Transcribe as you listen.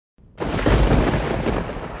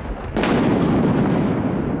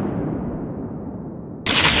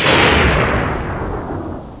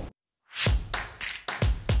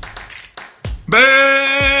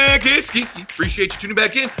it's Ski. Appreciate you tuning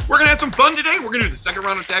back in. We're going to have some fun today. We're going to do the second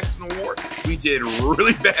round of Tactics in the War. We did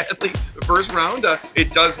really badly the first round.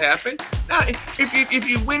 It does happen. Now, if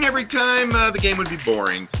you win every time, the game would be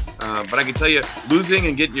boring. But I can tell you, losing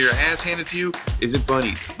and getting your ass handed to you isn't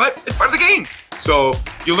funny. But it's part of the game. So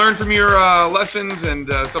you learn from your lessons, and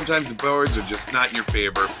sometimes the boards are just not in your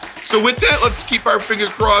favor. So with that, let's keep our fingers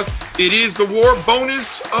crossed. It is the war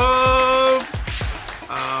bonus of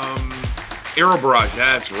Arrow Barrage.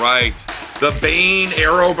 That's right. The Bane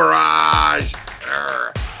Arrow Barrage.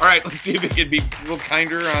 Arr. All right, let's see if it can be a little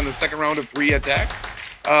kinder on the second round of 3 attacks.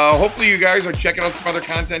 Hopefully you guys are checking out some other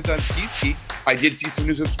content on Ski. I did see some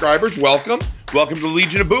new subscribers. Welcome. Welcome to the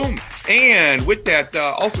Legion of Boom. And with that,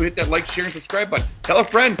 also hit that like, share, and subscribe button. Tell a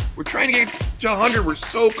friend. We're trying to get to 100. We're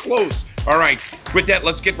so close. All right. With that,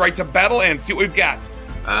 let's get right to battle and see what we've got.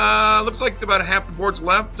 Looks like about half the board's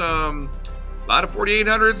left. A lot of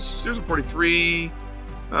 4800s. There's a 43.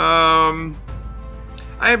 I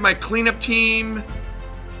have my cleanup team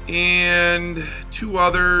and 2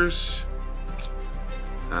 others.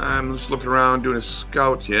 I'm just looking around doing a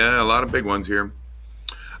scout. Yeah, a lot of big ones here.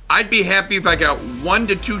 I'd be happy if I got 1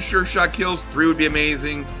 to 2 sure shot kills. 3 would be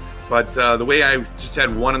amazing. But the way I just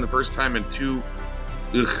had 1 in the first time and 2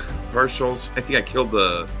 partials, I think I killed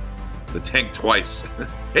the tank twice.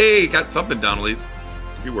 Hey, got something done at least.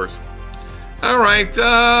 Could be worse. All right.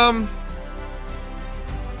 I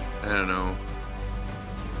don't know.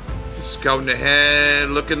 Just scouting ahead,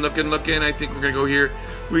 looking. I think we're gonna go here.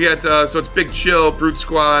 We got, so it's Big Chill, Brute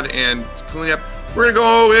Squad, and Cleanup. We're going to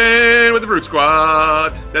go in with the Brute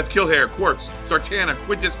Squad. That's Killhair, Quartz, Sartana,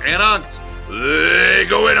 Quintus, and Unks. They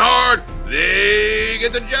go in hard. They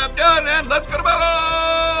get the job done, and let's go to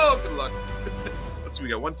battle. Good luck. Let's see, we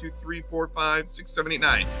got 1, 2, 3, 4, 5, 6, 7, 8,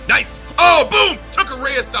 9. Nice. Oh, boom. Took a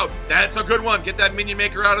Reyes out. That's a good one. Get that minion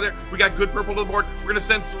maker out of there. We got good purple to the board. We're going to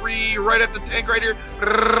send 3 right at the tank right here.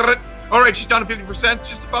 All right, she's down to 50%,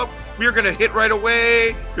 just about. We are going to hit right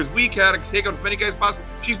away because we got to take out as many guys as possible.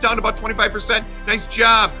 She's down to about 25%. Nice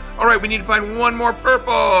job. All right, we need to find 1 more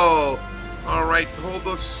purple. All right,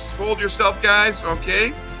 hold yourself, guys.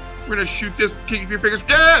 Okay, we're going to shoot this. Kick your fingers.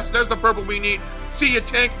 Yes, there's the purple we need. See you,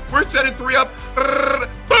 tank. We're setting 3 up.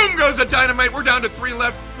 Boom goes the dynamite. We're down to 3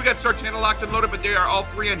 left. We got Sartana locked and loaded, but they are all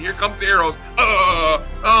 3, and here comes the arrows.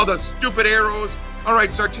 Oh, the stupid arrows. All right,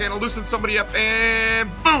 Sartana, loosen somebody up,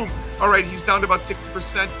 and boom. All right, he's down to about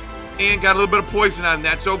 60% and got a little bit of poison on him.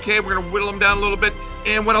 That's okay. We're going to whittle him down a little bit.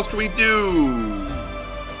 And what else can we do?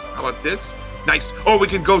 How about this? Nice. Oh, we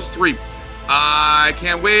can ghost 3. I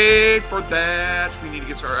can't wait for that. We need to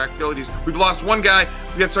get our abilities. We've lost 1 guy.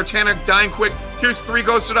 We got Sartana dying quick. Here's 3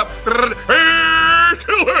 ghosted up. Hey,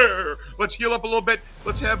 Killhair. Let's heal up a little bit.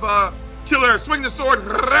 Let's have Killhair swing the sword.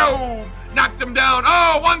 Knocked him down.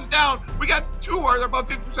 Oh, 1's down. We got 2. Are they about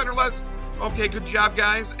 50% or less? Okay, good job,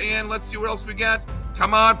 guys. And let's see what else we got.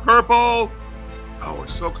 Come on, purple. Oh, we're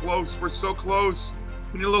so close. We're so close.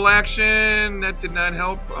 We need a little action. That did not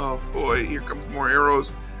help. Oh, boy. Here comes more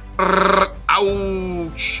arrows.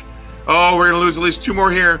 Ouch. Oh, we're going to lose at least 2 more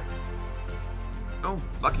here. Oh,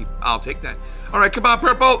 lucky. I'll take that. All right, come on,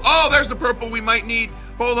 purple. Oh, there's the purple we might need.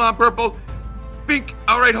 Hold on, purple. Bink.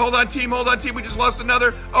 All right, hold on, team. Hold on, team. We just lost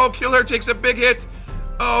another. Oh, Killhair takes a big hit.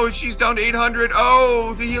 Oh, she's down to 800.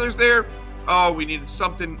 Oh, the healer's there. Oh, we needed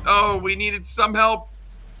something. Oh, we needed some help.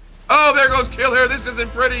 Oh, there goes Killhair. This isn't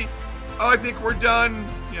pretty. Oh, I think we're done.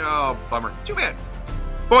 Oh, bummer. Too bad.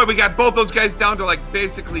 Boy, we got both those guys down to like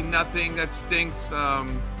basically nothing. That stinks.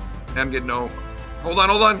 I'm getting no. Hold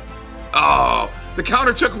on. Oh, the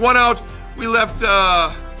counter took 1 out. We left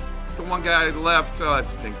the 1 guy left. Oh, that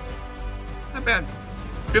stinks. Not bad.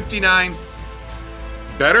 59.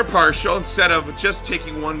 Better partial. Instead of just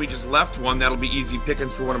taking 1, we just left 1. That'll be easy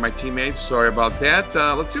pickings for one of my teammates. Sorry about that.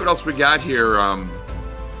 Let's see what else we got here.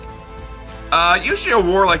 Usually a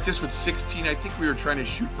war like this with 16, I think we were trying to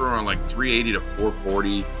shoot for around like 380 to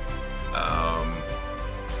 440.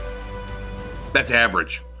 That's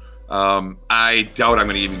average. I doubt I'm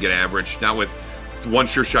going to even get average. Not with 1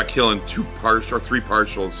 sure shot kill and 2 partial or 3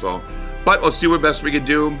 partials. So, but let's do what best we can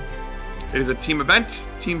do. It is a team event.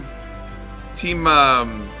 Team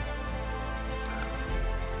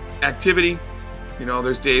activity. You know,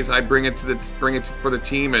 there's days I bring it for the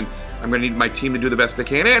team, and I'm going to need my team to do the best they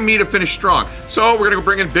can and me to finish strong. So we're going to go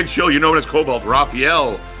bring in Big Chill. You know him as Cobalt,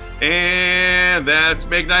 Raphael. And that's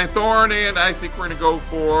Magnite Thorn, and I think we're going to go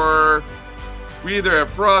for, we either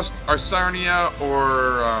have Frost, Arsarnia,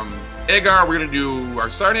 or Agar. We're going to do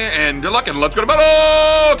Arsarnia, and good luck, and let's go to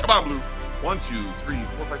battle! Come on, Blue. 1, 2, 3,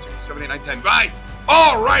 4, 5, 6, 7, 8, 9, 10. Guys!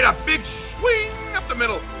 All right, a big swing up the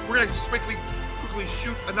middle. We're going to quickly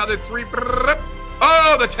shoot another 3.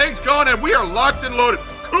 Oh, the tank's gone, and we are locked and loaded.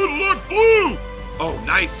 Good luck, blue. Oh,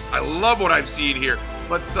 nice. I love what I've seen here.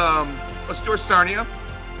 Let's do our Sarnia.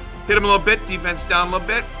 Hit him a little bit. Defense down a little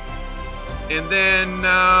bit. And then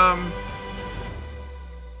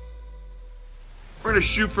we're going to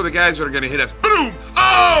shoot for the guys that are going to hit us. Boom!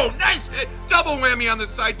 Oh, nice hit. Double whammy on the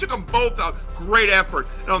side. Took them both out. Great effort.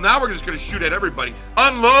 Now we're just going to shoot at everybody.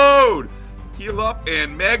 Unload. Heal up.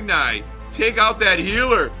 And Magni, take out that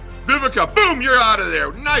healer. Vivica, boom, you're out of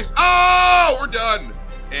there. Nice. Oh, we're done.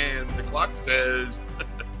 And the clock says,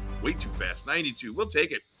 way too fast. 92. We'll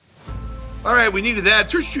take it. All right, we needed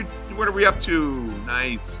that. Shoot. What are we up to?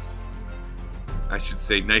 Nice. I should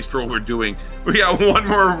say nice for what we're doing. We got one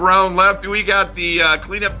more round left. We got the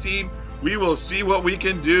cleanup team. We will see what we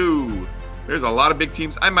can do. There's a lot of big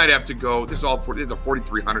teams. I might have to go. There's a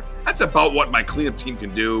 4,300. That's about what my cleanup team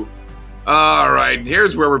can do. All right,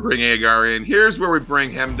 here's where we bring Agar in. Here's where we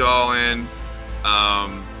bring Hemdahl in.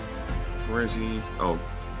 Where is he? Oh.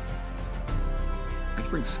 I can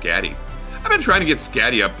bring Scatty. I've been trying to get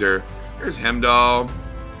Scatty up there. There's Hemdahl.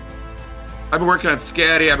 I've been working on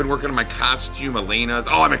Scatty. I've been working on my costume, Elena's.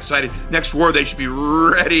 Oh, I'm excited. Next war, they should be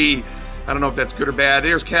ready. I don't know if that's good or bad.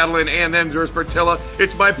 There's Catalan, and then there's Bertilla.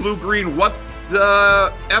 It's my blue-green. What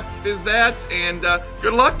the F is that? And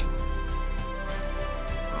good luck.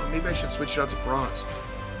 Oh, maybe I should switch it out to Frost.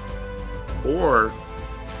 Or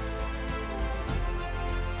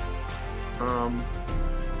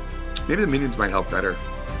maybe the minions might help better.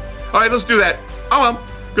 All right, let's do that. Oh, well.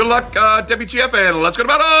 Good luck, WTF, and let's go to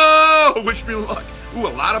battle. Oh, wish me luck. Ooh,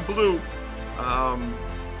 a lot of blue,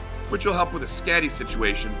 which will help with the Scatty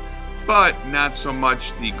situation, but not so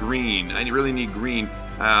much the green. I really need green.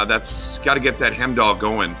 That's got to get that Hemdahl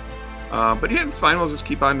going. But yeah, it's fine. We'll just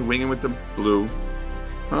keep on winging with the blue.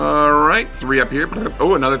 All right, 3 up here.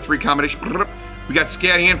 Oh, another 3 combination. We got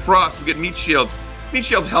Scatty and Frost. We get meat shields. Meat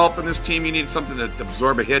shields help in this team. You need something to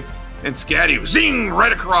absorb a hit. And Scatty, zing,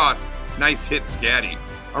 right across. Nice hit, Scatty.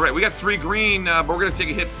 All right, we got 3 green, but we're going to take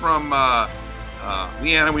a hit from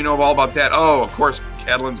Leanna. We know all about that. Oh, of course,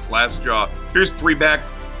 Catalan's Glassjaw. Here's 3 back.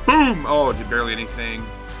 Boom! Oh, did barely anything.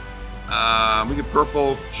 We get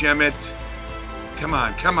purple, gem it. Come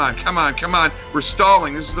on, come on, come on, come on. We're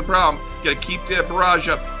stalling. This is the problem. Got to keep that barrage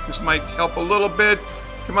up. This might help a little bit.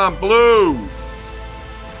 Come on, blue.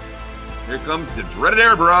 Here comes the dreaded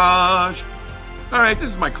air barrage. All right, this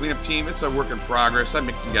is my cleanup team. It's a work in progress. I'm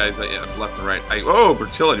mixing guys left and right. Oh,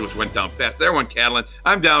 Bertilla just went down fast. There went Catalan.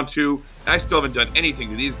 I'm down 2. I still haven't done anything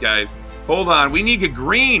to these guys. Hold on. We need to get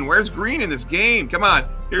green. Where's green in this game? Come on.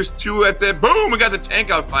 Here's 2 at the... Boom! We got the tank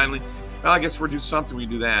out finally. Well, I guess we'll do something. We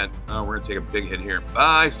do that. We're going to take a big hit here.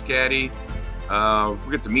 Bye, Scatty.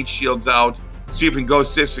 We'll get the meat shields out. See if we can go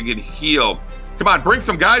assist and get healed. Come on, bring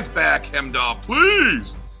some guys back, Hemdahl,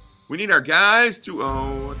 please. We need our guys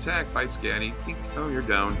to attack by Scatty. Oh, you're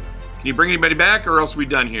down. Can you bring anybody back, or else are we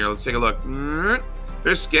done here? Let's take a look.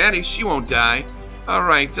 There's Scatty. She won't die. All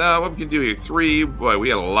right, what we can do here? 3. Boy, we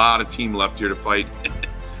got a lot of team left here to fight.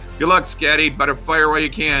 Good luck, Scatty. Better fire while you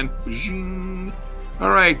can.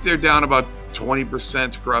 All right, they're down about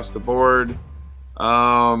 20% across the board.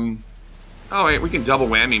 Oh, wait, we can double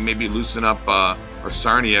whammy. Maybe loosen up our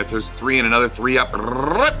Sarnia. If there's 3 and another 3 up.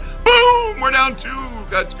 Boom! We're down 2.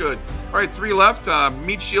 That's good. All right, 3 left.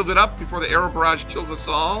 Meat shielded up before the arrow barrage kills us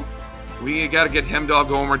all. We got to get Hemdahl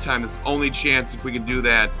going one more time. It's the only chance if we can do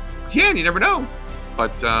that. Yeah, you never know.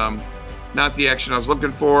 But not the action I was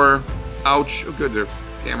looking for. Ouch. Oh, good. They're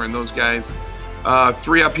hammering those guys.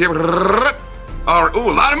 3 up here. Oh,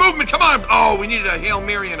 a lot of movement. Come on. Oh, we needed a Hail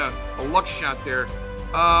Mary and a luck shot there.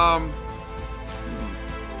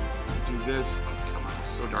 Do this. Oh, come on.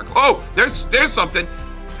 So dark. Oh, there's something.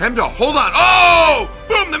 Hemdahl, hold on. Oh!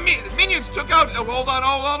 Boom! The minions took out. Oh, hold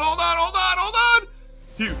on.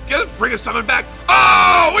 You get us, bring us someone back.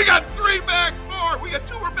 Oh! We got 3 back. 4. We got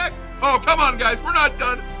 2 more back. Oh, come on, guys. We're not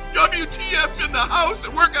done. WTF's in the house,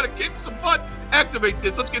 and we're going to kick some butt. Activate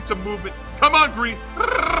this. Let's get some movement. Come on, green.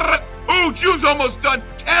 Oh, June's almost done.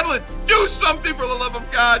 Catalan, do something for the love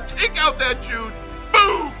of God. Take out that June.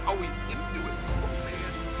 Boom! Oh, we didn't do it. Oh,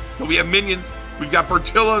 man. So we have minions. We've got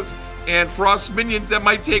Bertillas and Frost minions that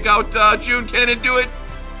might take out June. Can it do it?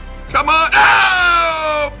 Come on.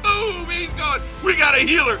 Oh! Boom! He's gone. We got a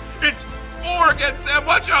healer. It's 4 against them.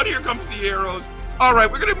 Watch out. Here comes the arrows. All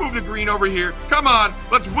right, we're going to move the green over here. Come on.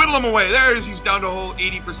 Let's whittle him away. There he is. He's down to a whole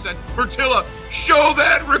 80%. Bertilla, show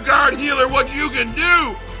that regard healer what you can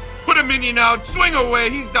do. Put a minion out. Swing away.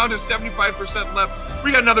 He's down to 75% left.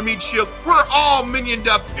 We got another meat shield. We're all minioned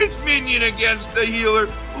up. It's minion against the healer.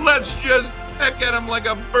 Let's just peck at him like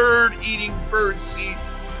a bird eating bird seed.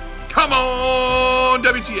 Come on,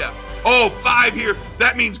 WTF. Oh, 5 here.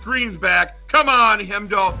 That means green's back. Come on,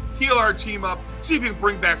 Hemdahl. Heal our team up. See if you can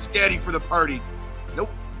bring back Scatty for the party. Nope.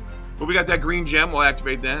 But we got that green gem. We'll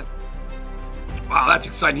activate that. Wow, that's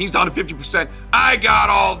exciting. He's down to 50%. I got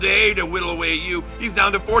all day to whittle away at you. He's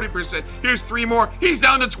down to 40%. Here's 3 more. He's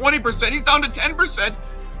down to 20%. He's down to 10%.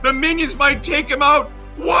 The minions might take him out.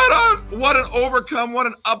 What an overcome. What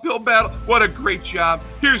an uphill battle. What a great job.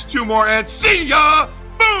 Here's 2 more, and see ya.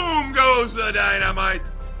 Boom goes the dynamite.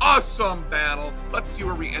 Awesome battle. Let's see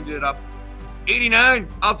where we ended up. 89.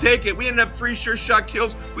 I'll take it. We ended up 3 sure shot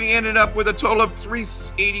kills. We ended up with a total of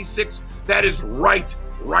 386. That is right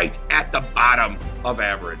at the bottom of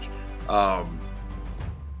average.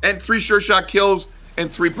 And 3 sure shot kills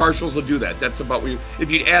and 3 partials will do that. That's about what if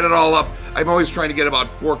you'd add it all up, I'm always trying to get about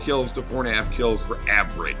 4 kills to 4.5 kills for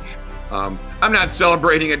average. I'm not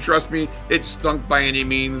celebrating it, trust me. It stunk by any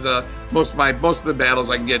means. Most of the battles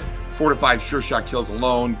I can get 4 to 5 sure shot kills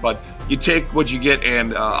alone, but you take what you get,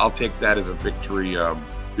 and I'll take that as a victory.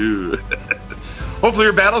 Hopefully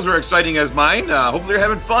your battles are exciting as mine. Hopefully you're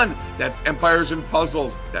having fun. That's Empires and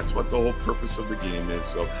Puzzles. That's what the whole purpose of the game is.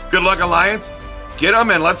 So good luck, Alliance. Get them,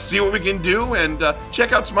 and let's see what we can do. And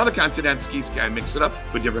check out some other content on Ski Sky. Mix it up,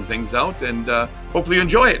 put different things out, and hopefully you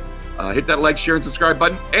enjoy it. Hit that like, share, and subscribe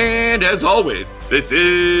button. And as always, this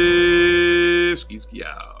is Ski Sky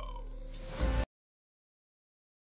out.